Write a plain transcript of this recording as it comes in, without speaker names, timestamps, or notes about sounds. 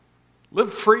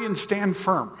Live free and stand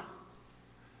firm.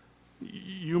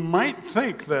 You might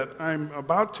think that I'm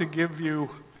about to give you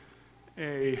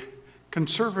a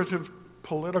conservative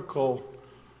political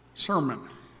sermon,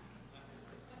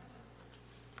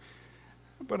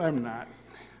 but I'm not.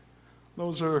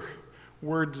 Those are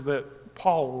words that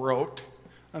Paul wrote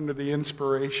under the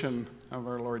inspiration of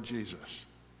our Lord Jesus.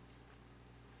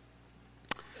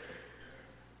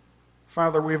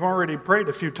 Father, we've already prayed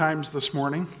a few times this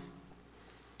morning,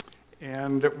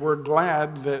 and we're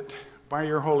glad that by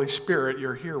your Holy Spirit,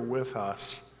 you're here with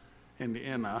us and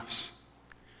in us.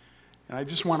 And I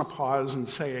just want to pause and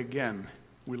say again,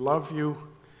 we love you.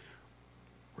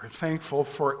 We're thankful,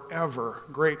 forever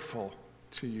grateful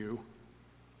to you.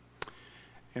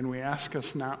 And we ask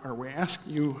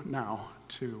you now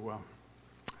to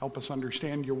help us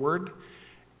understand your word,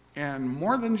 and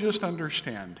more than just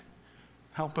understand,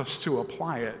 help us to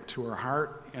apply it to our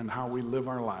heart and how we live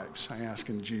our lives. I ask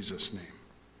in Jesus' name.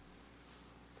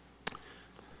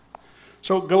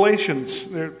 So Galatians,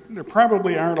 there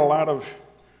probably aren't a lot of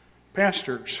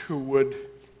pastors who would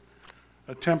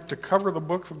attempt to cover the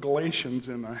book of Galatians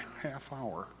in a half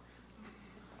hour.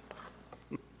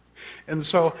 And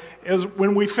so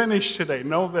when we finish today,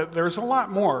 know that there's a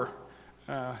lot more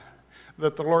that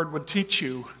the Lord would teach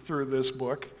you through this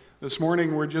book. This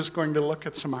morning we're just going to look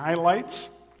at some highlights,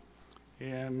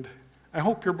 and I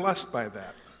hope you're blessed by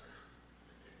that.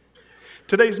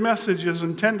 Today's message is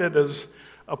intended as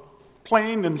a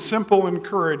plain and simple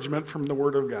encouragement from the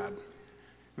Word of God.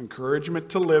 Encouragement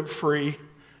to live free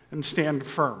and stand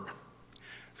firm.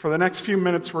 For the next few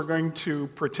minutes, we're going to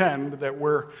pretend that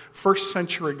we're first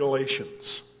century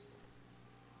Galatians.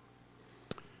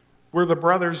 We're the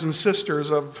brothers and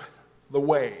sisters of the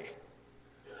way.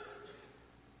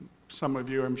 Some of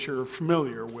you, I'm sure, are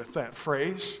familiar with that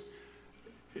phrase.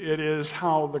 It is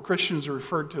how the Christians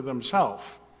referred to themselves.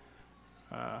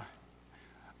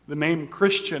 The name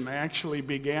Christian actually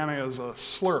began as a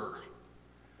slur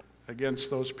against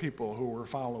those people who were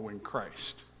following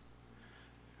Christ.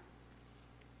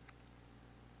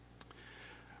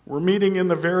 We're meeting in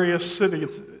the various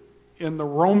cities in the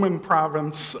Roman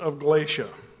province of Galatia,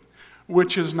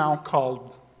 which is now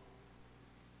called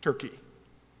Turkey.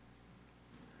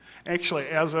 Actually,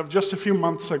 as of just a few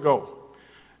months ago,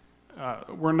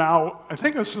 we're now, I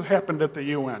think this happened at the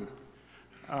UN.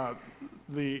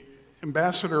 The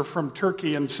ambassador from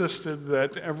Turkey insisted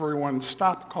that everyone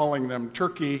stop calling them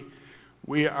Turkey.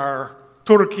 We are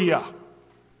Turkiya.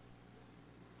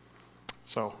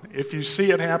 So if you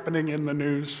see it happening in the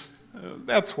news,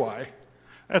 that's why.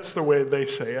 That's the way they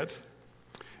say it.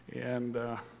 And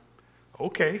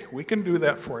okay, we can do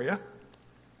that for you.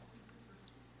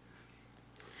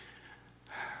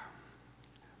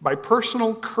 By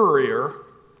personal courier,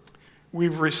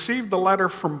 we've received a letter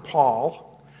from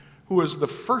Paul, who was the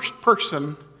first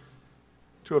person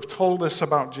to have told us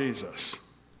about Jesus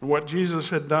and what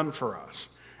Jesus had done for us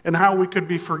and how we could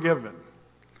be forgiven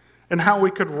and how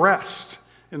we could rest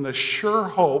in the sure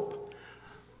hope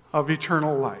of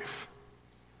eternal life.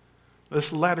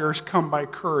 This letter's come by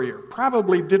courier.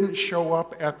 Probably didn't show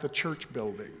up at the church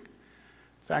building.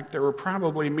 In fact, they were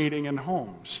probably meeting in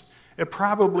homes. It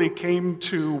probably came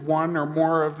to one or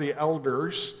more of the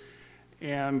elders,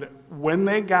 and when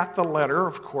they got the letter,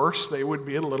 of course, they would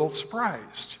be a little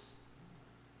surprised.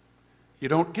 You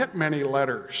don't get many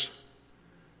letters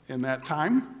in that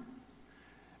time.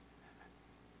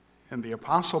 And the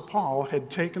Apostle Paul had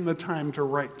taken the time to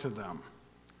write to them.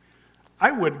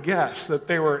 I would guess that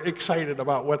they were excited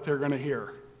about what they're going to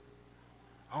hear.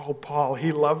 Oh, Paul,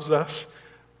 he loves us.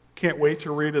 Can't wait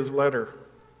to read his letter.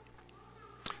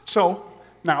 So,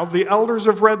 now the elders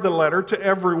have read the letter to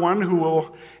everyone who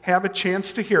will have a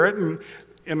chance to hear it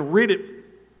and read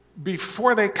it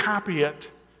before they copy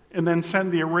it and then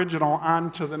send the original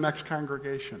on to the next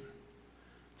congregation.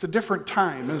 It's a different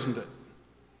time, isn't it?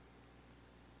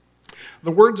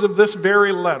 The words of this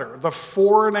very letter, the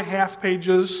 4.5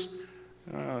 pages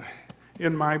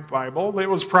in my Bible, it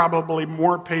was probably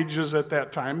more pages at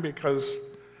that time because,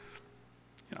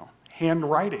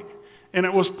 handwriting. And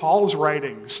it was Paul's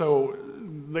writing, so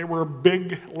they were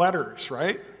big letters,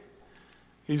 right?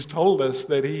 He's told us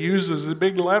that he uses the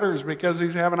big letters because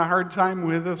he's having a hard time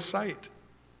with his sight.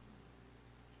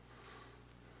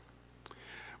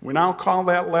 We now call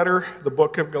that letter the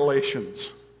book of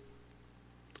Galatians.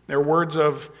 They're words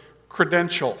of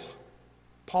credential,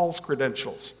 Paul's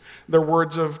credentials. They're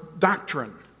words of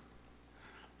doctrine.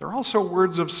 They're also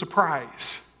words of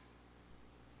surprise.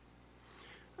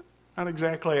 Not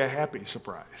exactly a happy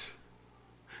surprise.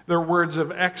 They're words of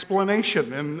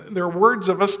explanation, and they're words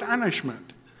of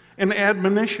astonishment and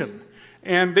admonition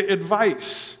and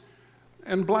advice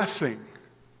and blessing.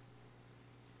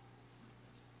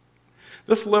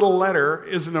 This little letter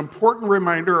is an important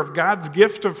reminder of God's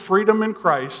gift of freedom in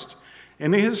Christ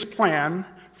and his plan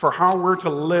for how we're to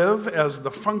live as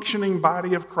the functioning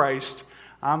body of Christ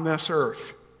on this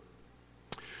earth.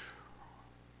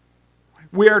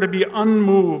 We are to be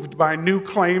unmoved by new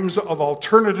claims of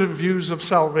alternative views of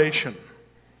salvation.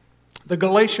 The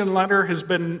Galatian letter has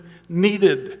been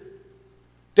needed,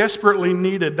 desperately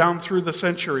needed down through the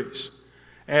centuries,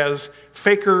 as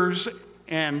fakers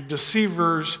and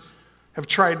deceivers have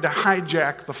tried to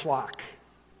hijack the flock.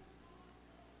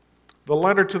 The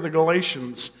letter to the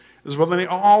Galatians is one of the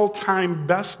all-time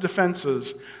best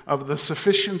defenses of the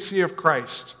sufficiency of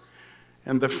Christ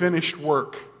and the finished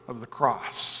work of the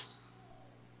cross.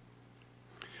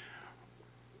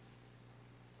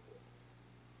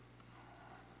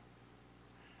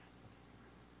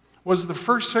 Was the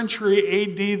first century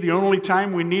AD the only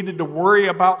time we needed to worry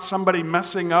about somebody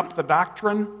messing up the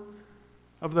doctrine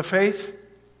of the faith?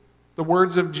 The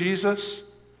words of Jesus?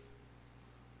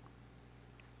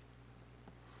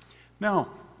 No.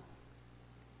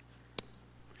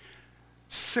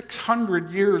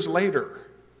 600 years later,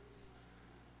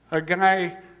 a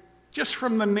guy just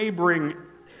from the neighboring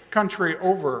country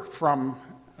over from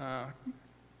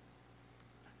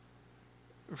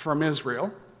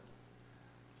Israel,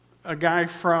 a guy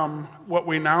from what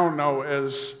we now know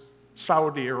as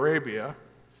Saudi Arabia,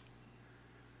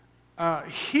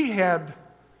 he had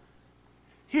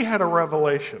a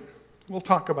revelation. We'll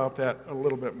talk about that a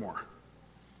little bit more.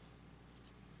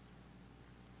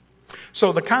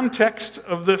 So the context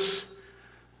of this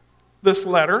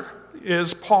letter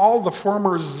is Paul, the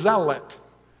former zealot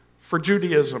for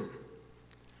Judaism,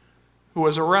 who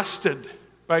was arrested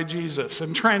by Jesus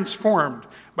and transformed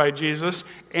by Jesus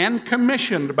and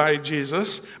commissioned by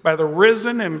Jesus, by the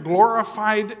risen and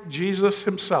glorified Jesus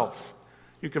himself.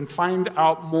 You can find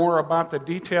out more about the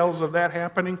details of that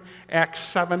happening, Acts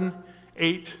 7,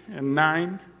 8, and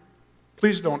 9.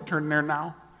 Please don't turn there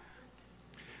now.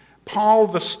 Paul,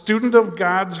 the student of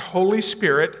God's Holy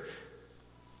Spirit,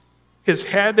 his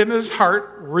head and his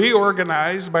heart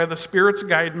reorganized by the Spirit's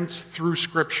guidance through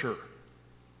Scripture.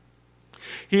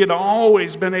 He had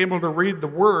always been able to read the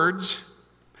words,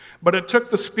 but it took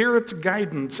the Spirit's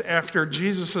guidance after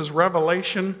Jesus'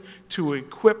 revelation to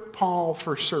equip Paul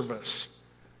for service.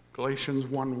 Galatians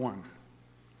 1:1.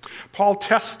 Paul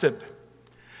tested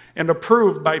and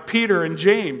approved by Peter and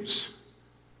James,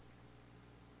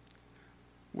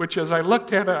 which as I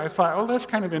looked at it, I thought, oh, that's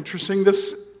kind of interesting.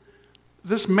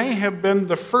 This may have been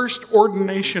the first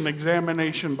ordination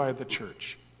examination by the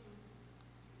church.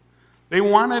 They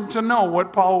wanted to know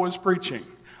what Paul was preaching.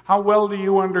 How well do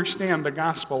you understand the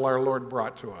gospel our Lord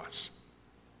brought to us?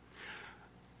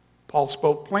 Paul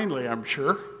spoke plainly, I'm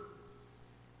sure,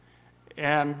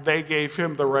 and they gave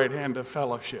him the right hand of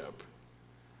fellowship.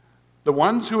 The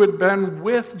ones who had been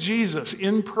with Jesus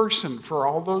in person for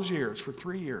all those years, for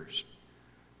 3 years,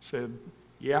 said,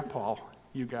 yeah, Paul,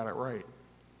 you got it right.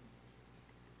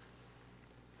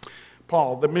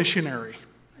 Paul, the missionary,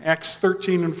 Acts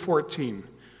 13 and 14,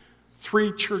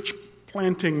 3 church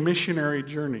planting missionary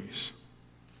journeys.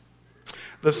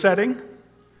 The setting,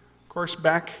 of course,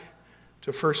 back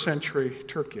to first century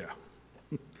Turkey.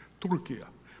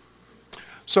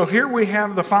 So here we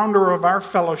have the founder of our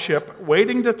fellowship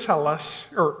writing to tell us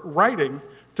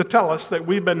that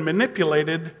we've been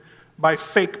manipulated by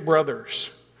fake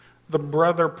brothers. The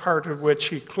brother part of which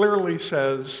he clearly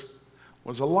says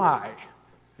was a lie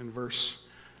in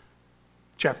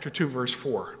chapter 2, verse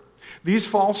 4. These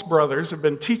false brothers have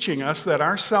been teaching us that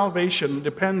our salvation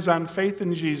depends on faith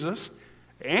in Jesus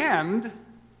and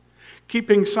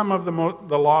keeping some of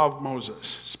the law of Moses,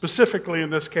 specifically in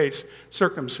this case,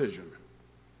 circumcision.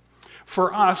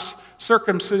 For us,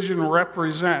 circumcision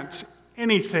represents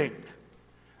anything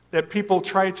that people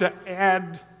try to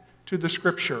add to the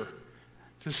scripture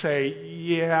to say,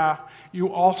 yeah,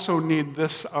 you also need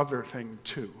this other thing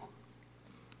too.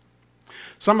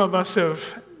 Some of us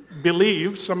have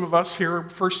believed, some of us here,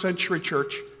 first century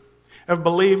church, have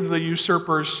believed the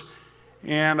usurpers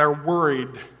and are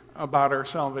worried about our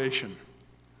salvation.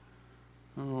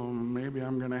 Oh, maybe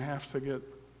I'm going to have to get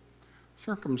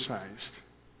circumcised.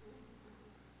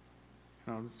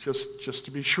 Just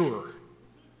to be sure.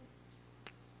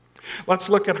 Let's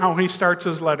look at how he starts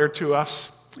his letter to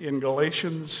us in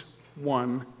Galatians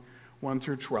 1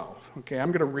 through 12. Okay, I'm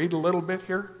going to read a little bit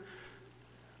here.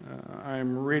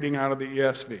 I'm reading out of the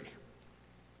ESV.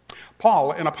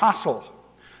 Paul, an apostle,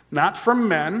 not from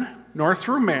men, nor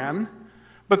through man,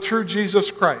 but through Jesus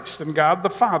Christ and God the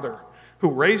Father, who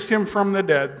raised him from the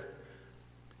dead,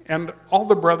 and all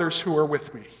the brothers who are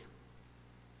with me.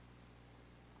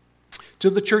 To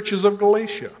the churches of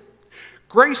Galatia,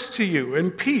 grace to you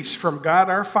and peace from God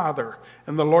our Father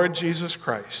and the Lord Jesus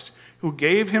Christ, who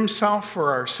gave himself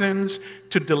for our sins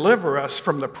to deliver us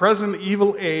from the present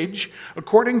evil age,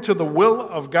 according to the will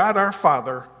of God our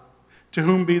Father, to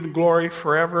whom be the glory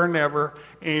forever and ever.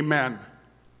 Amen.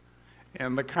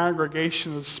 And the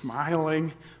congregation is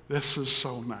smiling. This is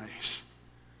so nice.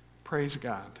 Praise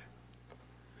God.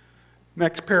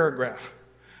 Next paragraph.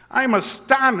 I am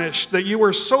astonished that you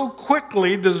are so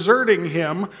quickly deserting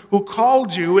him who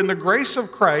called you in the grace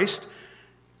of Christ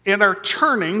and are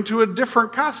turning to a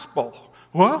different gospel.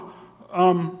 Well,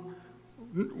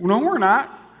 no, we're not.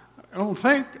 I don't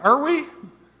think. Are we?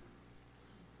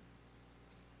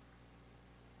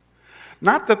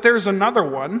 Not that there's another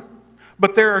one,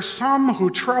 but there are some who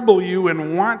trouble you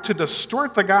and want to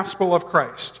distort the gospel of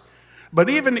Christ. But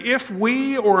even if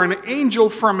we or an angel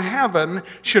from heaven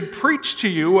should preach to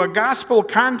you a gospel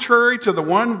contrary to the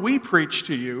one we preach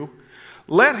to you,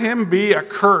 let him be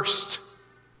accursed.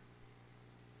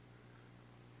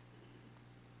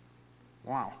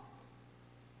 Wow.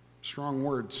 Strong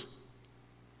words.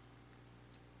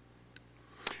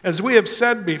 As we have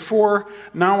said before,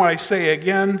 now I say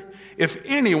again, if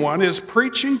anyone is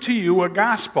preaching to you a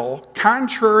gospel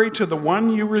contrary to the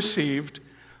one you received,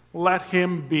 let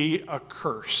him be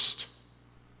accursed.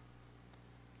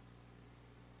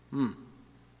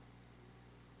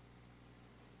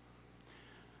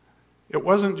 It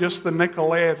wasn't just the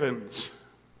Nicolaitans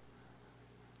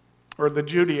or the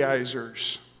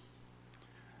Judaizers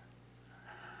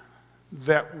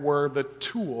that were the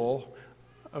tool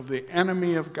of the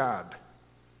enemy of God.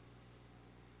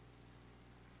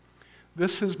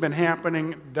 This has been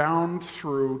happening down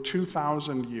through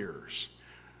 2,000 years.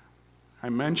 I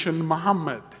mentioned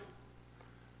Muhammad,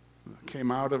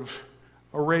 came out of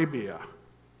Arabia.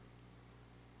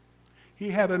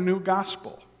 He had a new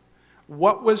gospel.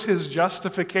 What was his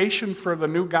justification for the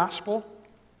new gospel?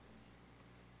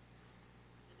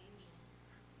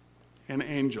 An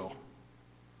angel.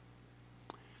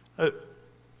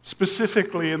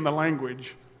 Specifically in the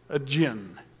language, a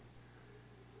jinn.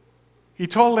 He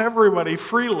told everybody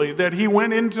freely that he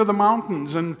went into the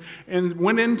mountains and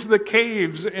went into the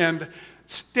caves and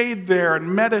stayed there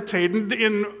and meditated.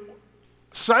 And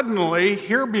suddenly,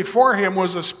 here before him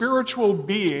was a spiritual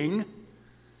being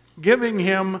giving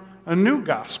him a new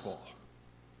gospel.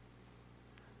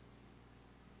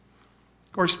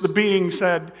 Of course, the being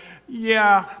said,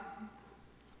 the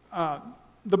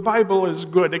Bible is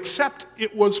good, except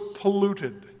it was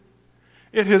polluted.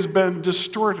 It has been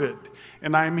distorted,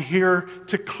 and I'm here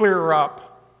to clear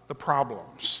up the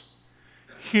problems.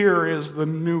 Here is the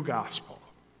new gospel.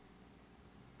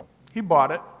 He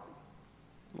bought it.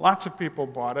 Lots of people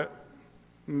bought it.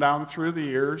 And down through the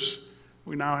years,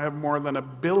 we now have more than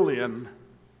 1 billion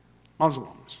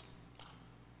Muslims.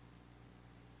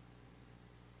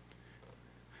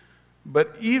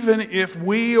 But even if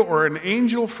we or an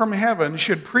angel from heaven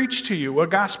should preach to you a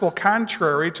gospel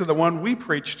contrary to the one we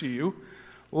preach to you,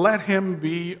 let him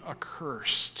be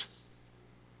accursed.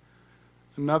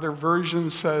 Another version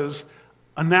says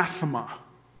anathema.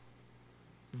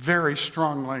 Very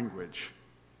strong language.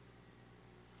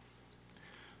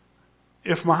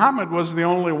 If Muhammad was the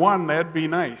only one, that'd be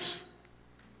nice.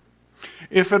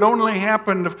 If it only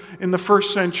happened in the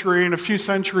first century and a few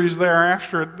centuries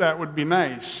thereafter, that would be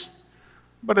nice.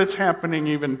 But it's happening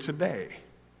even today.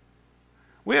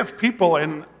 We have people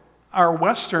in our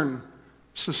Western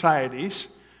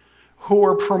societies who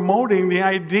are promoting the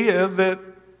idea that,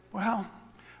 well,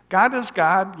 God is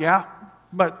God, yeah,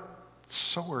 but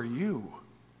so are you.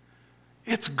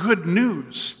 It's good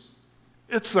news.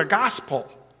 It's the gospel.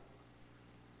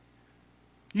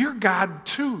 You're God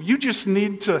too. You just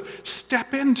need to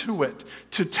step into it,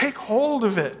 to take hold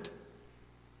of it.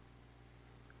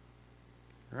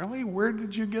 Really? Where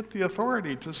did you get the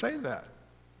authority to say that?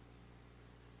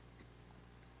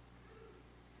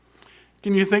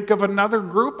 Can you think of another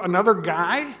group, another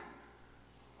guy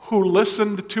who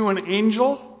listened to an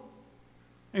angel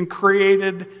and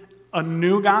created a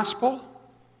new gospel?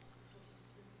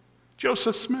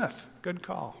 Joseph Smith. Good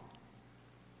call.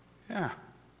 Yeah.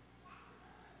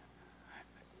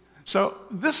 So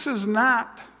this is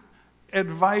not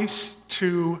advice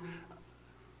to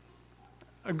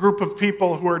a group of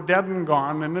people who are dead and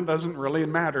gone, and it doesn't really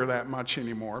matter that much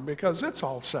anymore because it's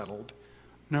all settled.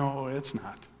 No, it's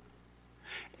not.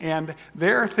 And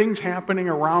there are things happening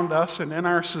around us and in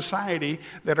our society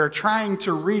that are trying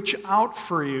to reach out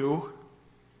for you.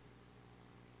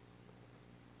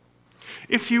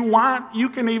 If you want, you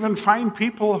can even find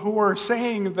people who are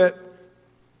saying that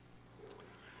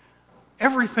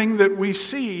everything that we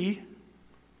see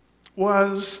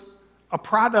was a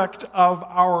product of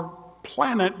our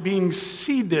planet being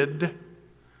seeded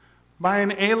by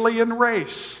an alien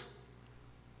race.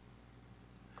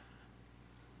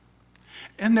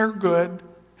 And they're good,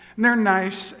 and they're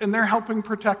nice, and they're helping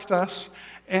protect us,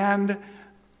 and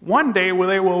one day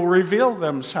they will reveal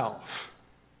themselves.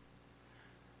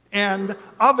 And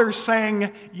others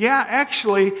saying, yeah,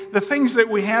 actually, the things that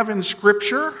we have in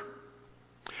Scripture,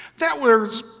 that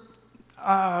was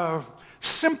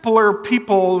simpler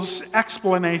people's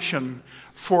explanation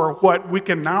for what we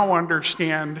can now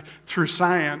understand through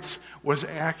science was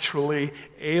actually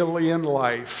alien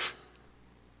life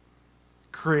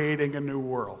creating a new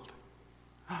world.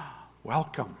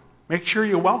 Welcome. Make sure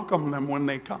you welcome them when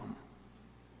they come.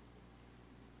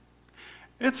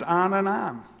 It's on and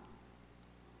on.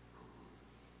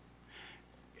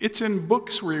 It's in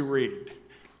books we read.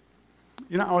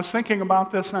 I was thinking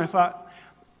about this and I thought,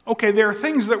 okay, there are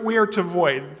things that we are to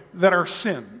avoid that are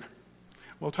sin.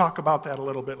 We'll talk about that a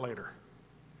little bit later.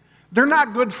 They're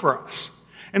not good for us.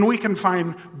 And we can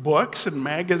find books and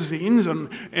magazines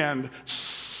and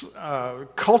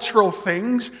cultural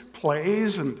things,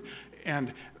 plays,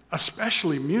 and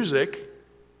especially music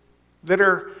that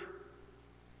are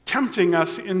tempting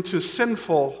us into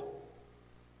sinful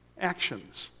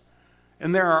actions.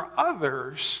 And there are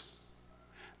others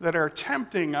that are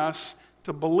tempting us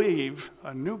to believe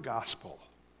a new gospel,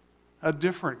 a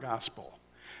different gospel.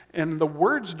 And the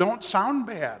words don't sound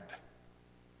bad.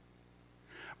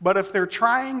 But if they're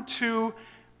trying to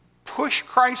push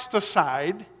Christ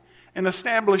aside and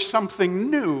establish something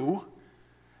new,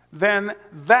 then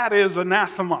that is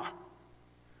anathema.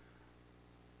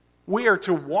 We are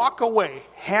to walk away,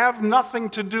 have nothing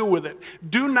to do with it,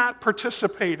 do not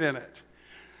participate in it.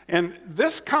 And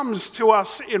this comes to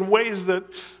us in ways that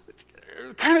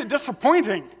are kind of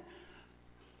disappointing.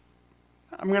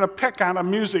 I'm going to pick on a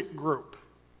music group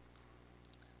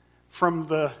from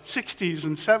the 60s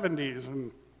and 70s,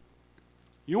 and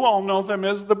you all know them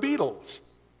as the Beatles.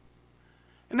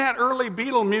 And that early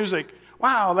Beatle music,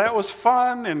 wow, that was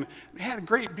fun, and it had a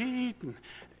great beat,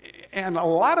 and a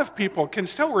lot of people can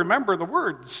still remember the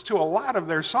words to a lot of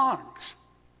their songs.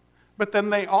 But then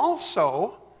they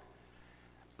also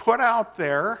put out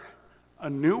there a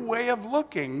new way of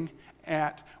looking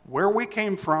at where we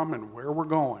came from and where we're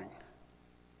going.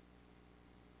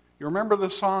 You remember the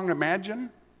song Imagine?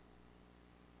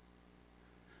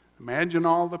 Imagine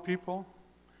all the people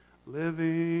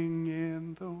living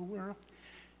in the world.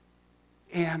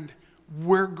 And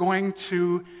we're going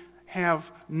to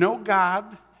have no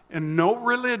God and no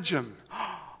religion.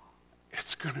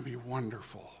 It's going to be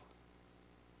wonderful.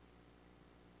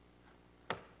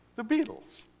 The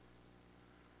Beatles.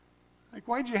 Like,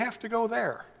 why'd you have to go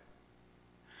there?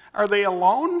 Are they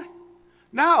alone?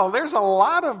 No, there's a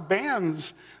lot of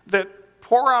bands that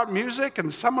pour out music,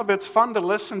 and some of it's fun to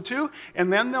listen to,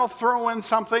 and then they'll throw in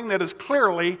something that is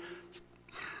clearly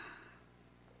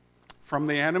from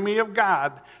the enemy of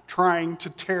God trying to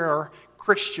tear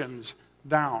Christians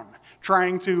down,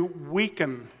 trying to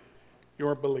weaken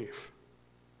your belief.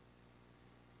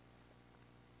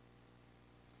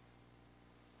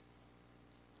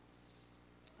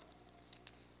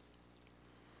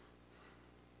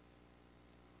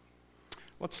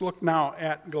 Let's look now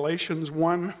at Galatians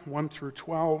 1 through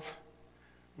 12.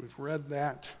 We've read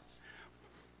that.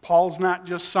 Paul's not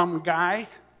just some guy.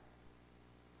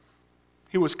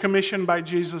 He was commissioned by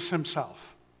Jesus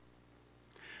himself.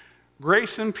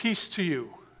 Grace and peace to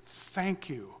you. Thank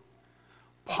you.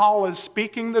 Paul is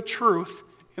speaking the truth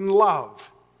in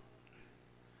love.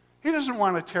 He doesn't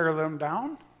want to tear them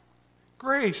down.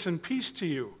 Grace and peace to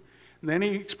you. And then he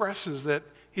expresses that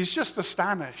he's just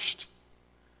astonished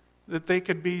that they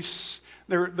could be,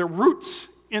 their roots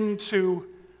into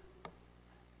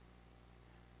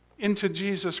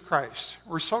Jesus Christ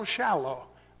were so shallow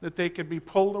that they could be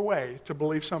pulled away to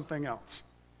believe something else.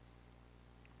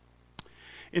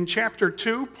 In chapter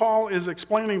 2, Paul is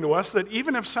explaining to us that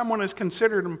even if someone is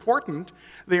considered important,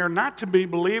 they are not to be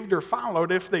believed or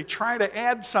followed if they try to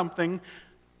add something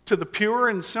to the pure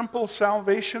and simple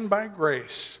salvation by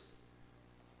grace.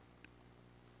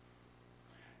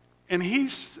 And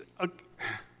he's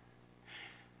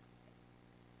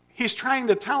trying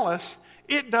to tell us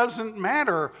it doesn't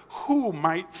matter who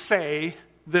might say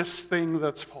this thing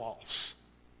that's false.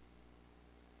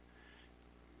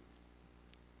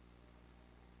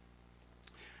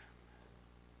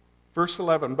 Verse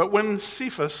 11, but when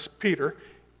Cephas, Peter,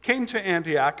 came to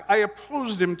Antioch, I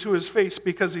opposed him to his face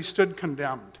because he stood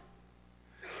condemned.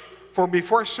 For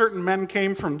before certain men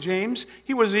came from James,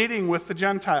 he was eating with the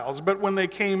Gentiles. But when they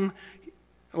came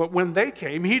when they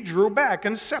came, he drew back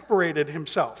and separated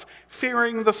himself,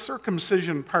 fearing the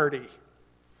circumcision party.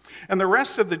 And the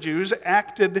rest of the Jews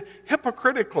acted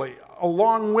hypocritically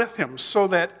along with him, so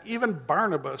that even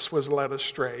Barnabas was led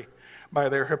astray by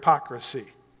their hypocrisy.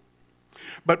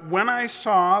 But when I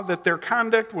saw that their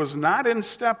conduct was not in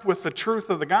step with the truth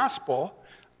of the gospel,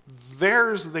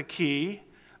 there's the key,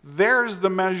 there's the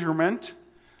measurement.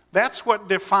 That's what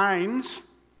defines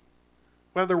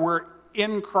whether we're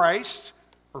in Christ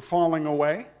or falling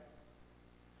away.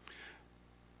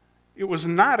 It was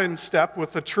not in step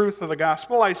with the truth of the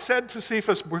gospel. I said to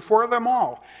Cephas before them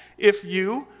all, if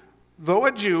you, though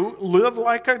a Jew, live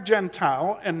like a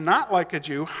Gentile and not like a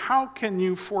Jew, how can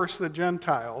you force the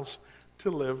Gentiles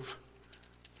to live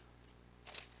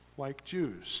like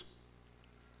Jews?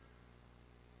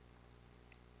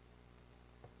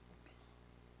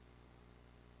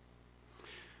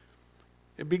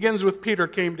 It begins with Peter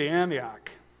came to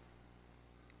Antioch.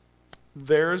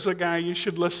 There's a guy you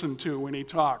should listen to when he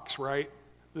talks, right?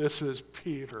 This is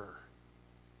Peter.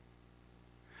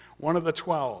 One of the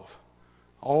 12,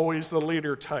 always the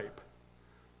leader type.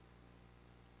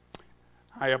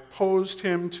 I opposed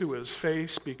him to his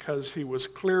face because he was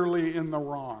clearly in the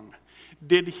wrong.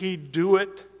 Did he do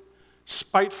it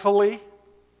spitefully?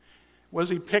 Was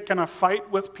he picking a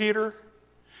fight with Peter?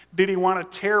 Did he want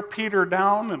to tear Peter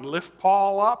down and lift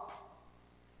Paul up?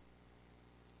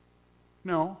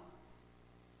 No.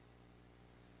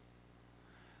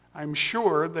 I'm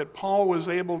sure that Paul was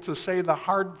able to say the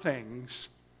hard things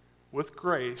with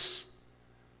grace,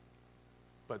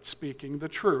 but speaking the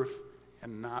truth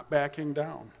and not backing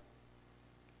down.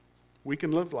 We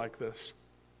can live like this.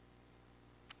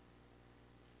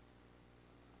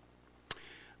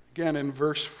 Again, in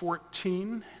verse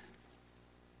 14,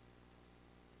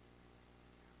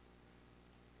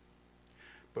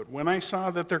 but when I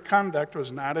saw that their conduct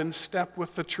was not in step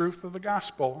with the truth of the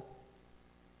gospel,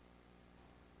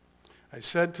 I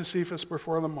said to Cephas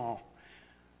before them all,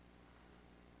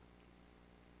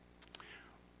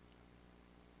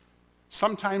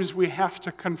 sometimes we have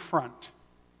to confront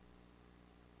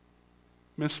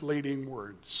misleading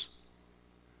words.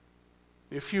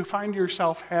 If you find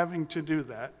yourself having to do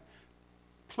that,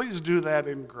 please do that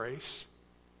in grace.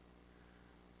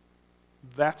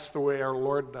 That's the way our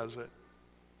Lord does it.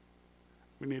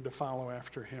 We need to follow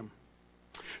after him.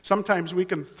 Sometimes we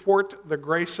can thwart the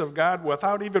grace of God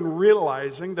without even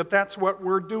realizing that that's what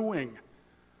we're doing.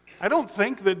 I don't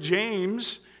think that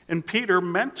James and Peter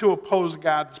meant to oppose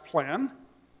God's plan,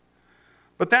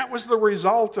 but that was the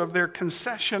result of their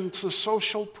concession to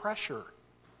social pressure.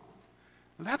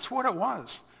 That's what it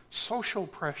was, social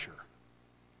pressure.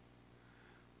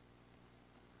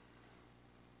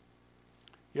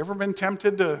 You ever been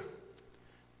tempted to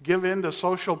give in to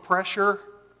social pressure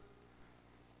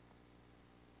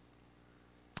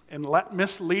and let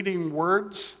misleading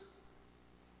words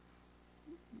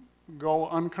go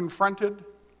unconfronted?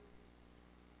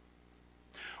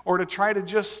 Or to try to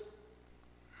just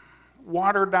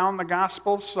water down the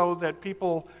gospel so that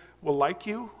people will like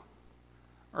you?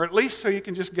 Or at least so you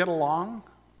can just get along?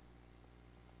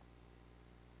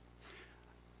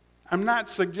 I'm not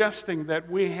suggesting that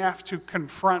we have to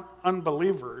confront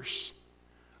unbelievers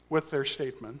with their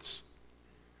statements.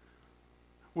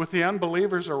 With the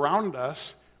unbelievers around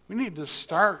us, we need to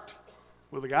start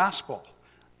with the gospel,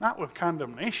 not with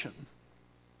condemnation.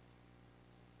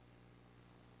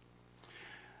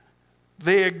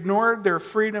 They ignored their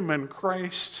freedom in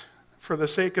Christ for the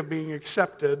sake of being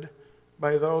accepted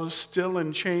by those still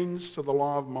in chains to the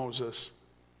law of Moses.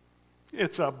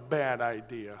 It's a bad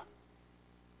idea.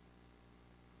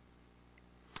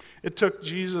 It took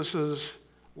Jesus'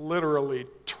 literally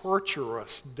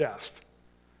torturous death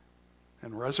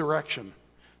and resurrection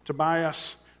to buy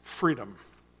us freedom.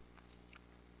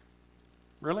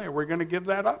 Really? Are we going to give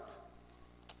that up?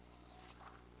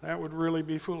 That would really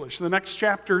be foolish. The next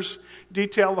chapters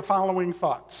detail the following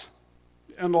thoughts,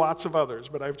 and lots of others,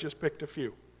 but I've just picked a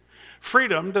few.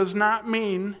 Freedom does not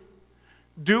mean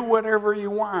do whatever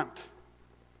you want.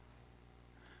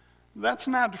 That's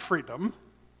not freedom.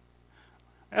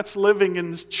 That's living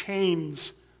in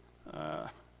chains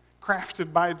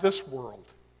crafted by this world.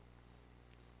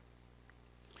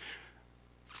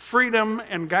 Freedom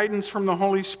and guidance from the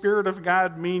Holy Spirit of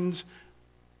God means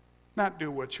not do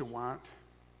what you want.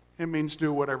 It means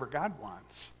do whatever God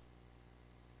wants.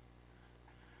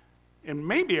 And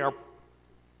maybe our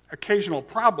occasional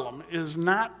problem is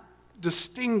not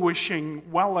distinguishing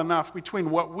well enough between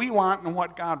what we want and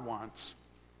what God wants.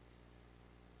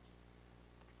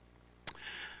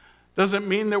 Does it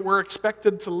mean that we're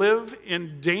expected to live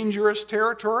in dangerous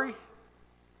territory?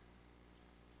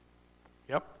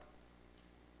 Yep.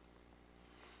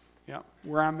 Yeah,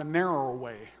 we're on the narrow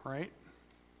way, right?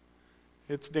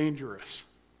 It's dangerous.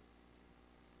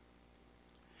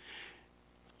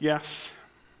 Yes,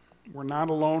 we're not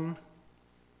alone.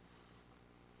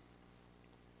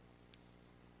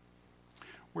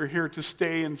 We're here to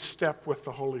stay in step with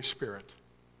the Holy Spirit.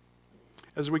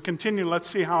 As we continue, let's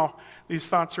see how these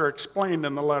thoughts are explained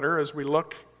in the letter as we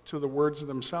look to the words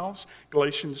themselves.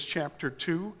 Galatians chapter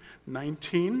 2,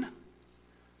 19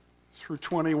 through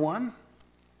 21.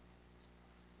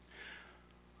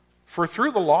 For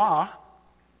through the law,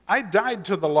 I died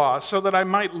to the law so that I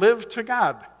might live to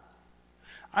God.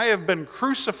 I have been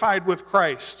crucified with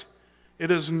Christ.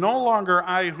 It is no longer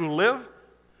I who live,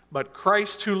 but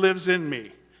Christ who lives in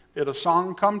me. Did a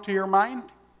song come to your mind?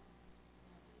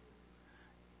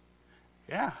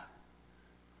 Yeah.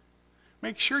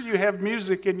 Make sure you have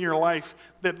music in your life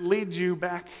that leads you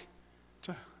back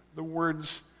to the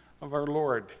words of our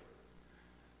Lord,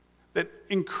 that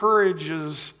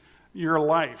encourages your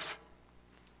life.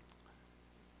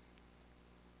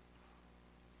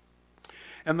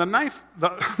 And the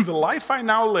life I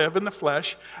now live in the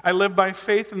flesh, I live by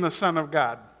faith in the Son of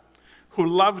God, who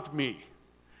loved me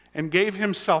and gave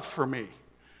himself for me.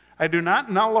 I do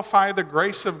not nullify the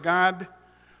grace of God,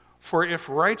 for if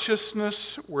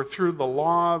righteousness were through the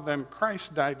law, then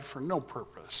Christ died for no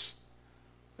purpose.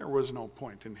 There was no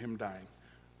point in him dying.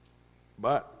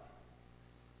 But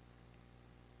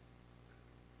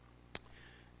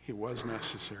he was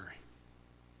necessary.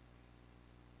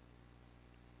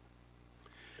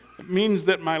 It means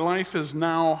that my life is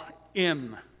now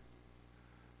in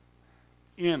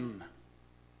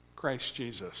Christ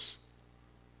Jesus.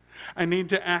 I need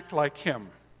to act like him,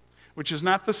 which is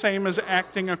not the same as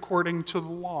acting according to the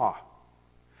law.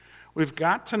 We've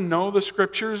got to know the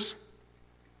Scriptures.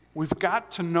 We've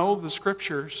got to know the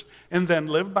Scriptures and then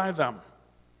live by them.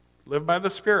 Live by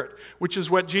the Spirit, which is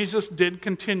what Jesus did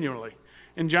continually.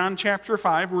 In John chapter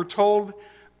 5, we're told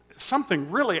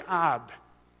something really odd.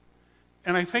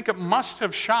 And I think it must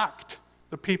have shocked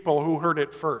the people who heard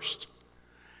it first.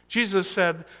 Jesus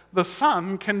said, the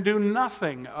Son can do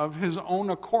nothing of his own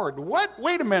accord. What?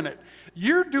 Wait a minute.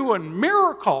 You're doing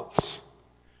miracles.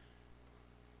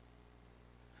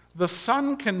 The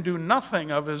Son can do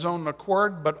nothing of his own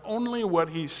accord, but only what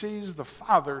he sees the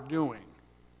Father doing.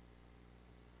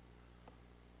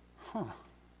 Huh.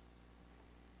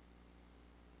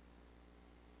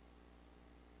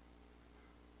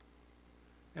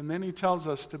 And then he tells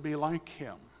us to be like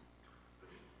him.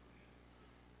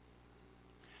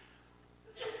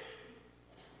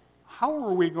 How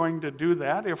are we going to do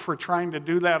that if we're trying to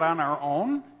do that on our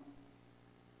own?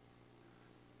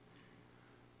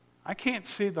 I can't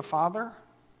see the Father,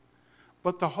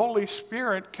 but the Holy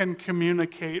Spirit can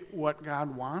communicate what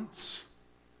God wants.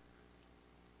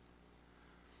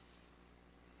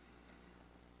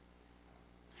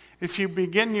 If you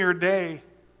begin your day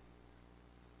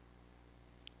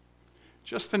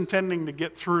just intending to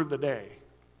get through the day,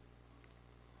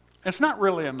 it's not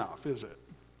really enough, is it?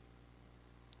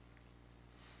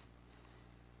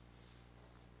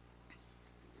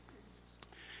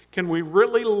 Can we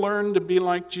really learn to be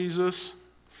like Jesus?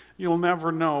 You'll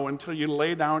never know until you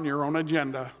lay down your own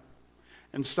agenda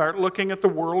and start looking at the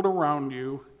world around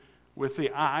you with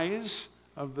the eyes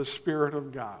of the Spirit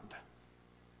of God.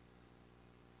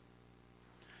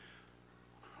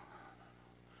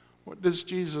 What does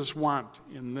Jesus want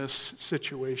in this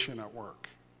situation at work?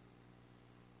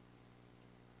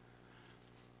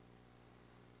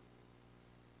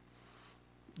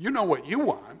 You know what you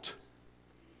want.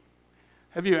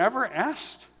 Have you ever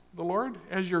asked the Lord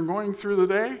as you're going through the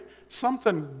day,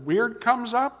 something weird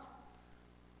comes up,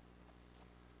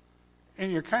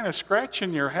 and you're kind of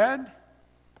scratching your head?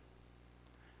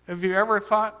 Have you ever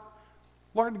thought,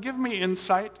 Lord, give me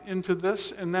insight into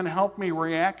this and then help me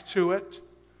react to it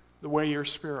the way your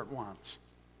Spirit wants?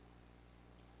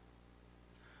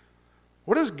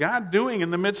 What is God doing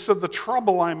in the midst of the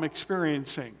trouble I'm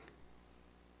experiencing?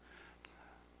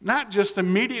 Not just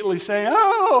immediately saying,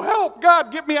 oh, help,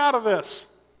 God, get me out of this.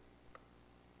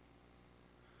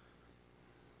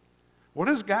 What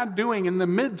is God doing in the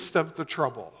midst of the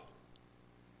trouble?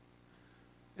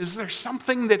 Is there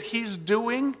something that he's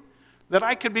doing that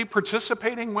I could be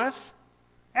participating with?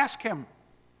 Ask him.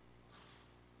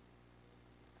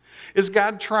 Is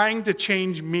God trying to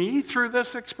change me through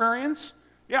this experience?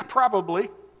 Yeah, probably.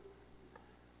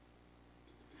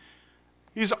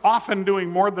 He's often doing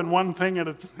more than one thing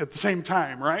at the same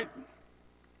time, right?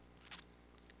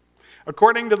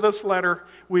 According to this letter,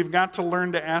 we've got to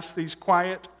learn to ask these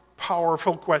quiet,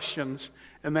 powerful questions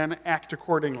and then act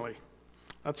accordingly.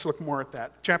 Let's look more at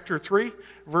that. Chapter 3,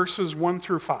 verses 1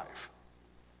 through 5.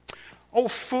 Oh,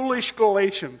 foolish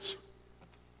Galatians.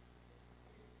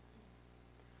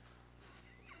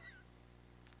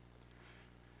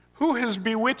 Who has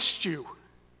bewitched you?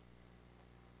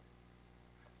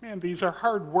 Man, these are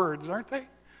hard words, aren't they?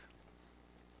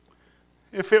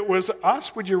 If it was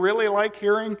us, would you really like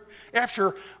hearing,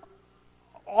 after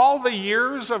all the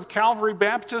years of Calvary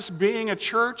Baptist being a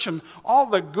church and all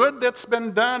the good that's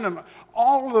been done and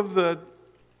all of the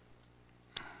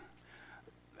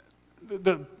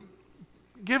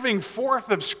giving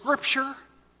forth of Scripture,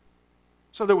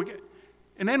 so that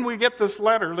and then we get this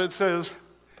letter that says,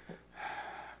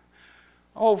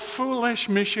 oh, foolish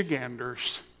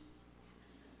Michiganders,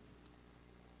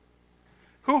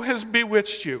 who has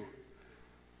bewitched you?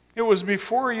 It was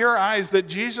before your eyes that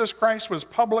Jesus Christ was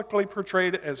publicly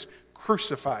portrayed as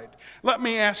crucified. Let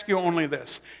me ask you only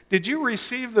this. Did you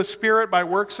receive the Spirit by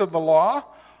works of the law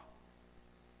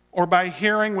or by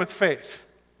hearing with faith?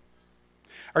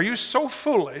 Are you so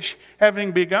foolish,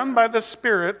 having begun by the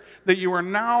Spirit, that you are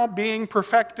now being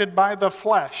perfected by the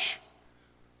flesh?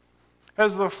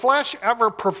 Has the flesh ever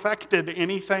perfected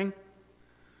anything?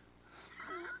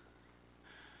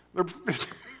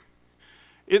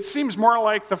 It seems more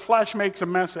like the flesh makes a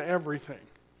mess of everything.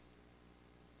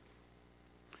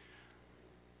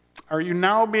 Are you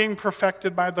now being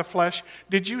perfected by the flesh?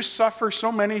 Did you suffer so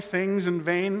many things in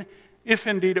vain, if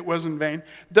indeed it was in vain?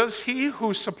 Does he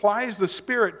who supplies the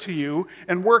Spirit to you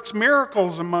and works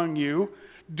miracles among you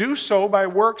do so by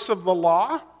works of the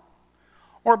law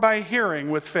or by hearing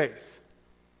with faith?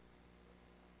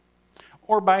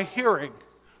 Or by hearing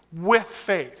with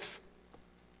faith?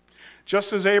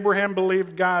 Just as Abraham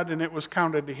believed God and it was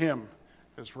counted to him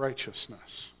as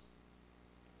righteousness.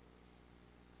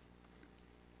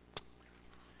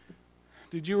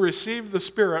 Did you receive the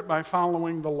Spirit by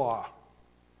following the law?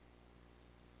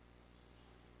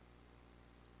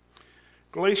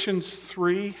 Galatians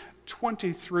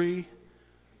 3:23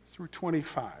 through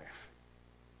 25.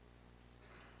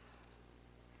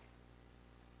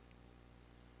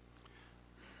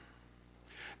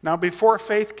 Now before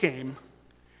faith came,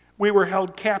 we were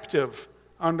held captive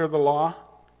under the law,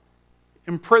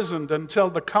 imprisoned until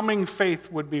the coming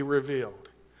faith would be revealed.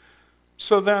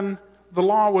 So then, the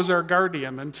law was our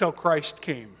guardian until Christ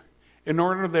came, in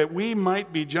order that we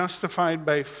might be justified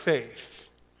by faith.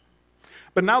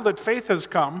 But now that faith has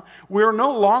come, we are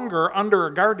no longer under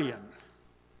a guardian.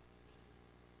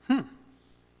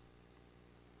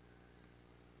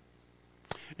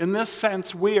 In this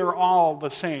sense, we are all the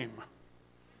same.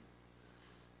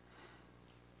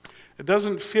 It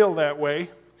doesn't feel that way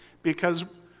because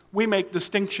we make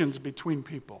distinctions between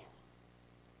people.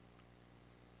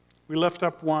 We lift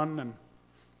up one and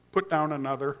put down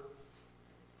another.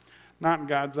 Not in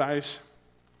God's eyes.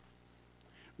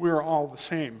 We are all the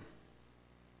same.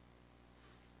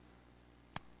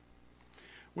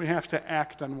 We have to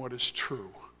act on what is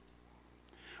true.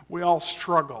 We all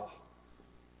struggle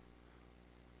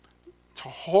to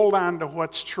hold on to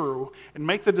what's true and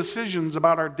make the decisions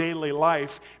about our daily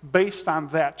life based on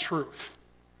that truth.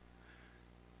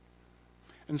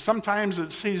 And sometimes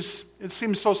it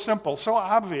seems so simple, so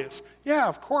obvious. Yeah,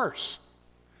 of course.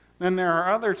 Then there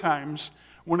are other times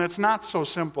when it's not so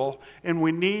simple and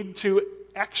we need to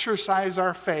exercise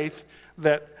our faith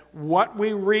that what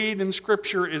we read in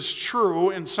Scripture is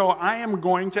true, and so I am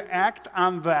going to act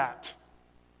on that.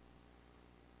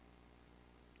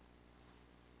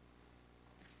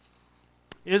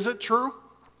 Is it true?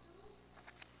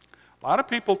 A lot of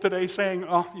people today saying,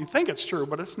 oh, you think it's true,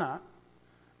 but it's not.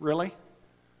 Really?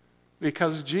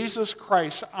 Because Jesus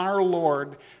Christ, our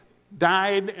Lord,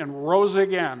 died and rose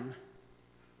again.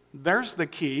 There's the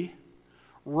key.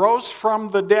 Rose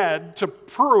from the dead to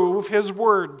prove his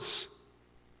words.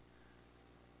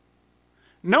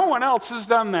 No one else has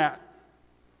done that.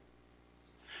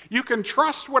 You can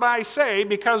trust what I say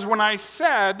because when I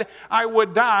said I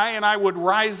would die and I would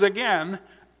rise again,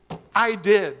 I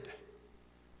did.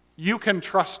 You can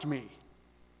trust me.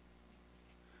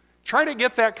 Try to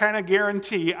get that kind of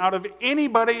guarantee out of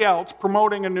anybody else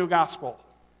promoting a new gospel.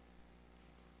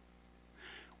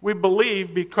 We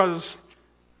believe because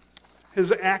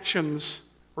his actions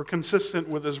were consistent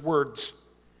with his words.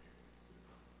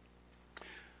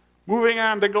 Moving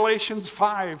on to Galatians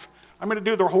 5. I'm going to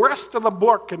do the rest of the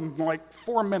book in like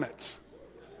 4 minutes.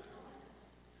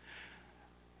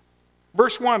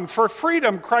 Verse 1, for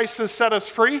freedom Christ has set us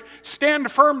free.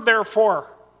 Stand firm, therefore.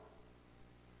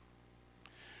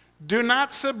 Do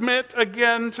not submit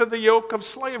again to the yoke of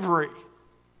slavery.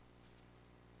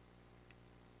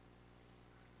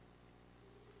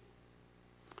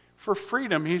 For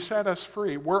freedom, he set us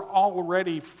free. We're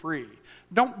already free.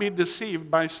 Don't be deceived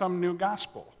by some new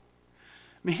gospel.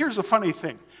 And here's the funny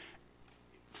thing.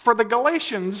 For the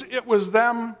Galatians, it was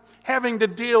them having to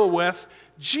deal with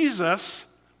Jesus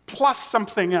plus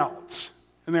something else,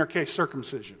 in their case,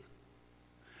 circumcision.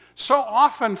 So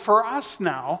often for us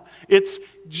now, it's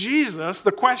Jesus.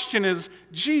 The question is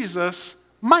Jesus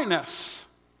minus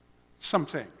some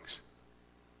things.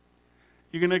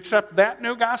 You going to accept that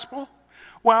new gospel?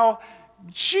 Well,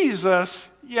 Jesus,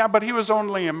 yeah, but he was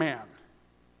only a man.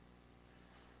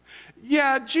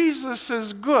 Yeah, Jesus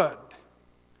is good,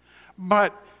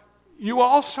 but you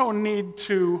also need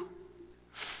to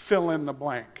fill in the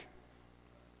blank.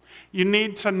 You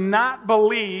need to not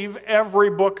believe every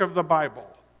book of the Bible.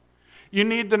 You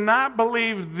need to not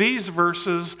believe these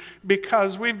verses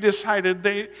because we've decided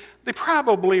they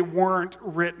probably weren't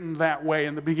written that way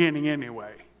in the beginning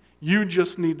anyway. You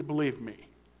just need to believe me.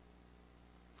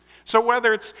 So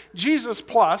whether it's Jesus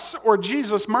plus or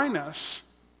Jesus minus,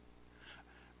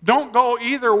 don't go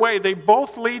either way. They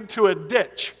both lead to a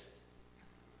ditch.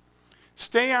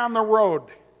 Stay on the road.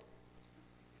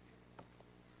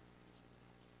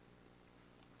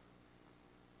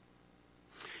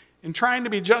 In trying to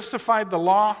be justified the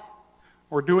law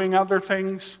or doing other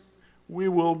things, we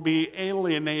will be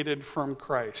alienated from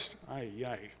Christ. Ay,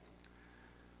 ay.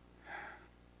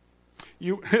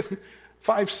 You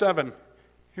 5:7.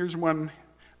 Here's one.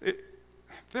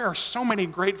 There are so many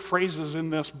great phrases in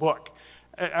this book.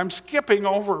 I'm skipping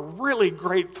over really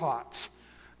great thoughts,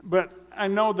 but I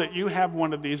know that you have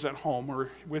one of these at home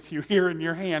or with you here in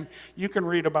your hand. You can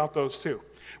read about those too.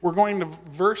 We're going to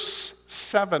verse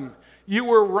 7. You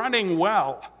were running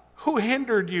well. Who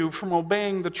hindered you from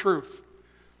obeying the truth?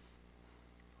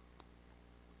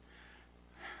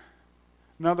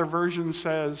 Another version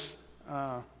says,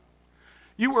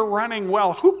 you were running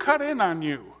well. Who cut in on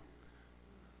you?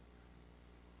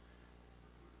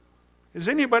 Has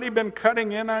anybody been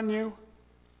cutting in on you?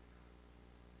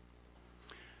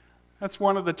 That's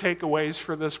one of the takeaways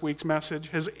for this week's message.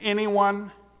 Has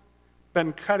anyone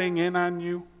been cutting in on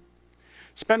you?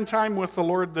 Spend time with the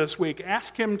Lord this week.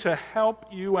 Ask Him to help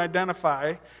you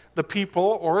identify the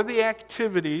people or the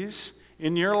activities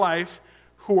in your life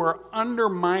who are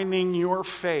undermining your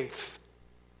faith.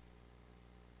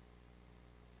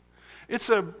 It's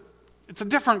a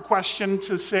different question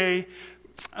to say,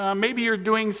 maybe you're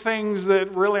doing things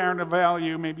that really aren't of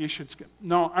value, maybe you should skip.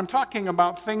 No, I'm talking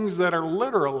about things that are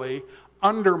literally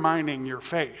undermining your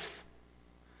faith.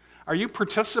 Are you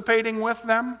participating with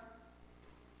them?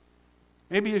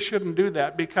 Maybe you shouldn't do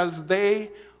that because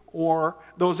they or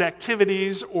those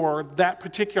activities or that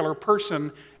particular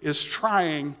person is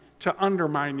trying to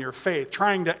undermine your faith,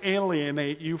 trying to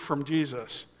alienate you from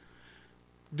Jesus.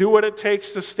 Do what it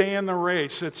takes to stay in the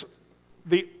race. It's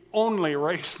the only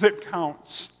race that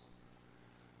counts.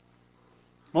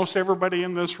 Most everybody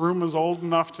in this room is old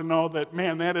enough to know that,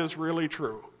 man, that is really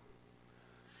true.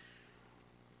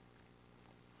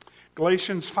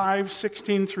 Galatians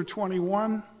 5:16 through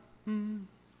 21.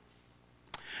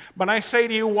 But I say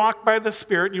to you, walk by the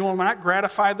Spirit, you will not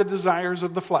gratify the desires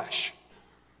of the flesh.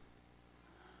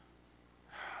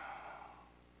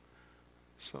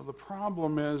 So the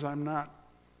problem is I'm not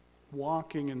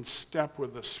walking in step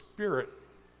with the Spirit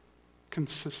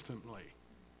consistently.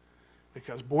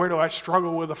 Because boy, do I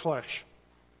struggle with the flesh.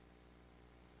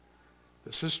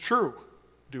 This is true.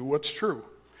 Do what's true.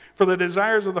 For the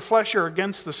desires of the flesh are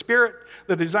against the Spirit.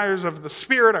 The desires of the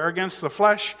Spirit are against the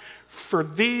flesh. For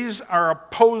these are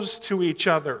opposed to each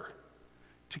other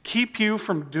to keep you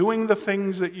from doing the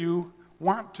things that you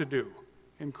want to do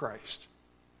in Christ.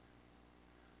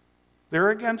 They're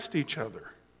against each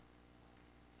other.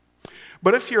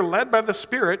 But if you're led by the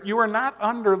Spirit, you are not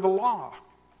under the law.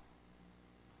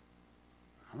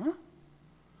 Huh?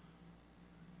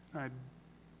 I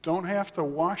don't have to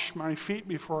wash my feet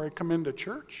before I come into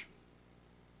church.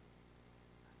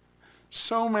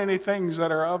 So many things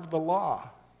that are of the law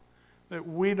that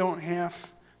we don't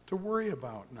have to worry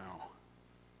about now.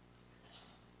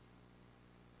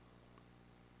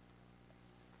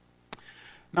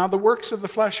 Now the works of the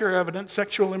flesh are evident: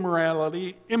 sexual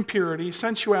immorality, impurity,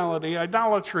 sensuality,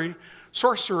 idolatry,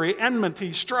 sorcery,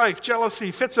 enmity, strife,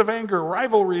 jealousy, fits of anger,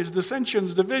 rivalries,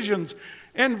 dissensions, divisions,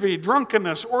 envy,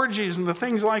 drunkenness, orgies, and the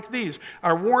things like these.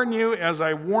 I warn you, as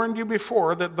I warned you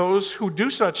before, that those who do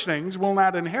such things will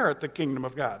not inherit the kingdom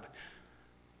of God.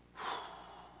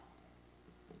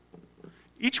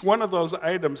 Each one of those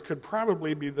items could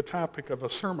probably be the topic of a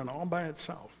sermon all by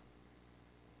itself.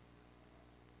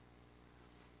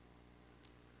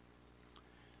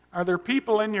 Are there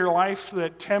people in your life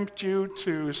that tempt you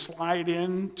to slide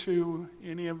into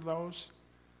any of those?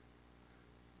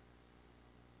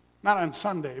 Not on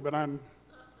Sunday, but on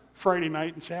Friday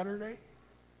night and Saturday?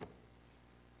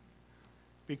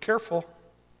 Be careful.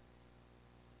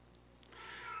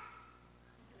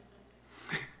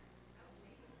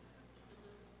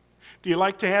 Do you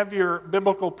like to have your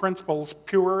biblical principles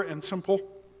pure and simple?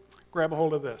 Grab a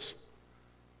hold of this.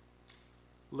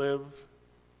 Live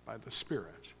by the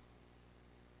Spirit.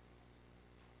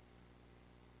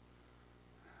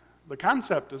 The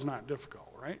concept is not difficult,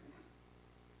 right?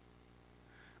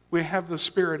 We have the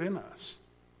Spirit in us,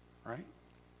 right?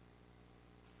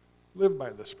 Live by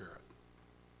the Spirit.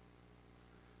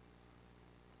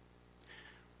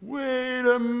 Wait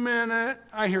a minute.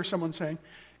 I hear someone saying,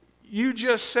 you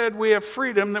just said we have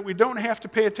freedom, that we don't have to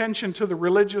pay attention to the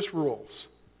religious rules.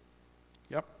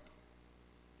 Yep.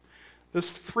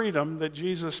 This freedom that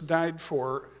Jesus died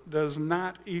for does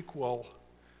not equal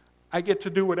I get to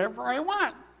do whatever I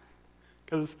want,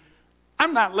 because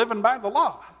I'm not living by the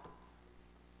law.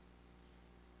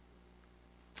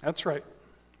 That's right.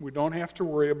 We don't have to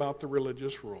worry about the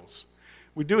religious rules.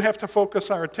 We do have to focus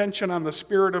our attention on the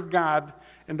Spirit of God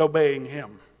and obeying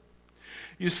Him.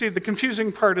 You see, the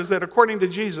confusing part is that according to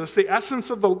Jesus, the essence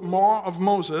of the law of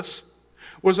Moses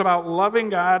was about loving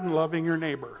God and loving your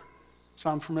neighbor.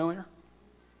 Sound familiar?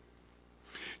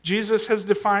 Jesus has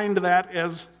defined that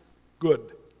as good,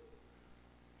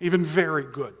 even very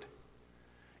good,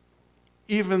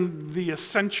 even the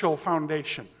essential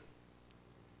foundation.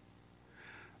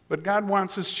 But God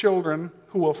wants His children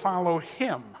who will follow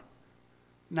Him,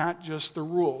 not just the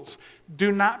rules. Do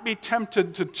not be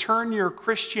tempted to turn your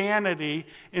Christianity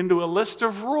into a list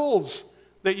of rules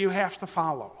that you have to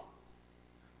follow.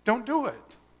 Don't do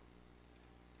it.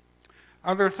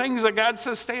 Are there things that God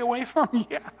says stay away from?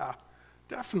 Yeah,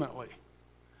 definitely.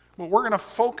 But we're going to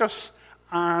focus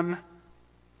on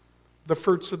the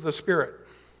fruits of the Spirit.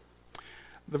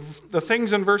 The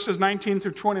things in verses 19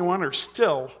 through 21 are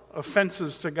still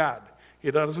offenses to God.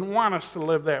 He doesn't want us to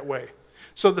live that way.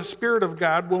 So the Spirit of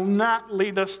God will not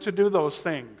lead us to do those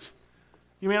things.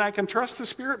 You mean I can trust the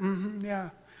Spirit? Yeah.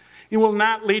 He will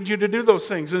not lead you to do those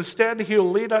things. Instead, He'll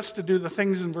lead us to do the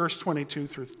things in verse 22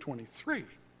 through 23.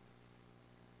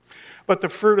 But the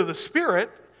fruit of the Spirit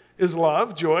is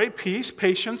love, joy, peace,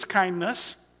 patience,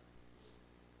 kindness,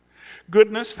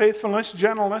 goodness, faithfulness,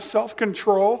 gentleness,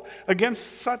 self-control.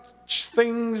 Against such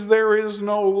things there is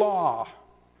no law.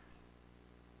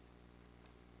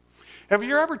 Have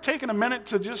you ever taken a minute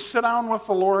to just sit down with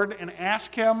the Lord and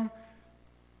ask Him,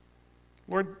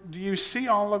 Lord, do you see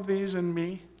all of these in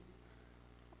me?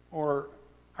 Or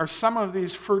are some of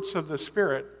these fruits of the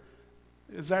Spirit,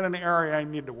 is that an area I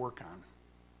need to work on?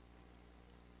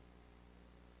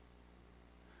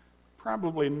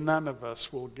 Probably none of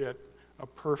us will get a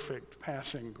perfect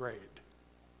passing grade.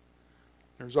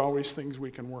 There's always things we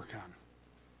can work on.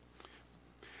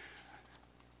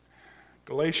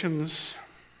 Galatians,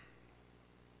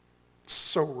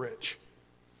 so rich.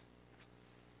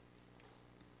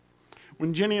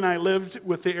 When Ginny and I lived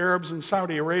with the Arabs in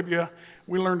Saudi Arabia,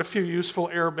 we learned a few useful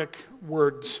Arabic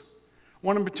words.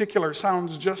 One in particular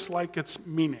sounds just like its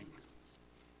meaning.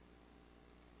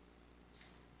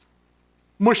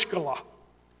 Mushkila.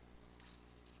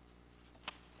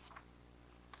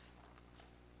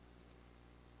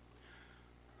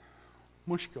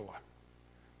 Mushkila.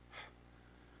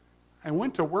 I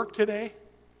went to work today,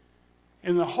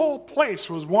 and the whole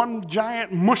place was one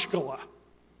giant mushkila.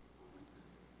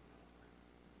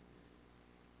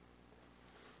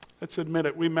 Let's admit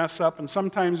it, we mess up, and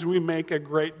sometimes we make a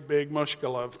great big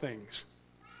mushkila of things.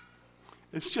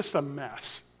 It's just a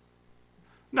mess.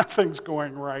 Nothing's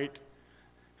going right.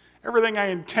 Everything I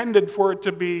intended for it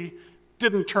to be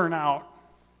didn't turn out.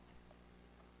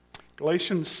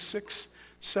 Galatians 6,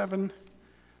 7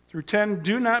 through 10,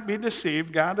 do not be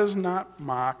deceived. God is not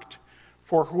mocked.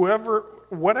 For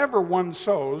whatever one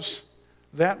sows,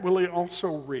 that will he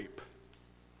also reap.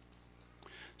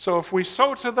 So if we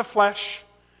sow to the flesh,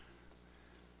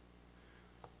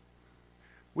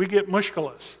 we get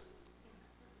mushkilas.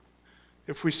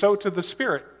 If we sow to the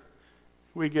Spirit,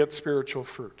 we get spiritual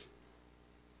fruit.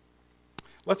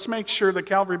 Let's make sure that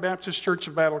Calvary Baptist Church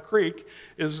of Battle Creek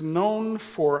is known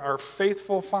for our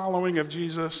faithful following of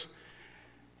Jesus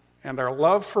and our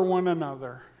love for one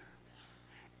another,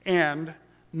 and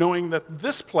knowing that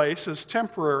this place is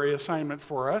temporary assignment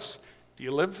for us. Do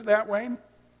you live that way?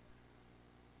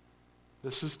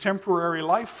 This is temporary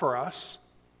life for us.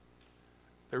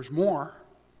 There's more.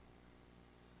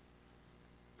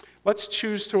 Let's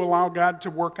choose to allow God to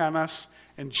work on us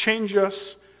and change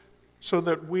us so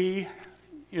that we,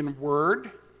 in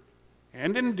word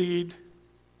and in deed,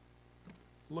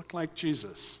 look like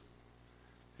Jesus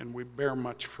and we bear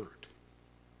much fruit.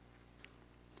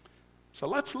 So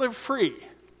let's live free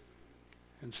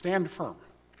and stand firm.